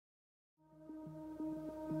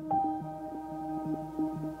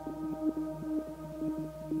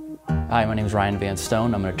Hi, my name is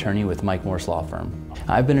VanStone. I'm an attorney with Mike Morse Law Firm.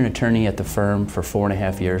 I've been an attorney at the firm for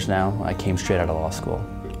 4.5 years now. I came straight out of law school.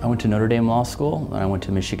 I went to Notre Dame Law School and I went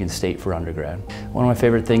to Michigan State for undergrad. One of my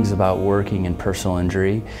favorite things about working in personal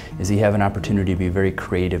injury is you have an opportunity to be very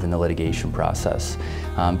creative in the litigation process.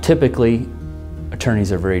 Typically,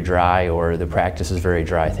 attorneys are very dry, or the practice is very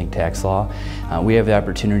dry, think tax law. We have the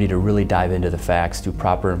opportunity to really dive into the facts, do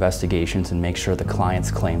proper investigations, and make sure the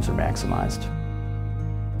client's claims are maximized.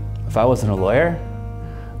 If I wasn't a lawyer,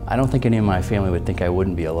 I don't think any of my family would think I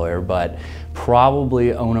wouldn't be a lawyer, but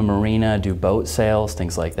probably own a marina, do boat sales,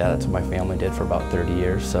 things like that. That's what my family did for about 30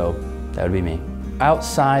 years, so that would be me.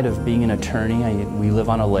 Outside of being an attorney, we live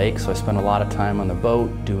on a lake, so I spend a lot of time on the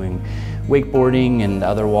boat doing wakeboarding and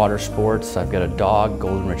other water sports. I've got a dog,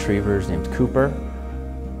 golden retriever, his name's Cooper.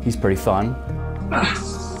 He's pretty fun.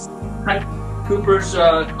 Hi, Cooper's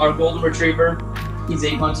our golden retriever. He's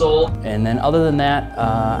 8 months old. And then other than that,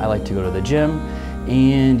 I like to go to the gym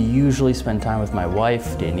and usually spend time with my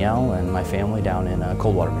wife, Danielle, and my family down in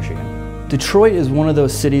Coldwater, Michigan. Detroit is one of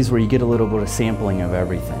those cities where you get a little bit of sampling of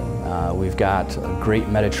everything. We've got a great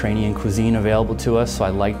Mediterranean cuisine available to us, so I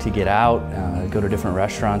like to get out, go to different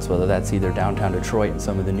restaurants, whether that's either downtown Detroit and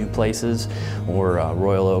some of the new places, or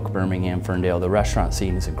Royal Oak, Birmingham, Ferndale. The restaurant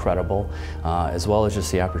scene is incredible, as well as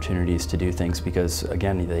just the opportunities to do things because,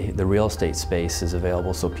 again, the real estate space is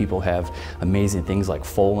available, so people have amazing things like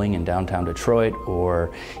foaling in downtown Detroit,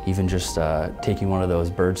 or even just taking one of those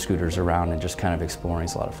bird scooters around and just kind of exploring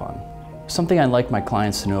is a lot of fun. Something I'd like my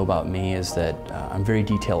clients to know about me is that I'm very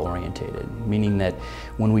detail-oriented, meaning that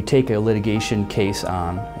when we take a litigation case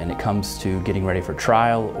on and it comes to getting ready for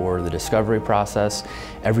trial or the discovery process,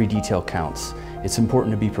 every detail counts. It's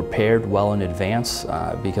important to be prepared well in advance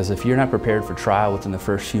because if you're not prepared for trial within the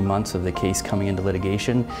first few months of the case coming into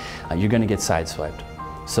litigation, you're going to get sideswiped.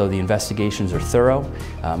 So the investigations are thorough,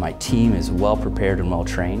 my team is well prepared and well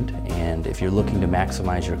trained, and if you're looking to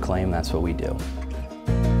maximize your claim, that's what we do.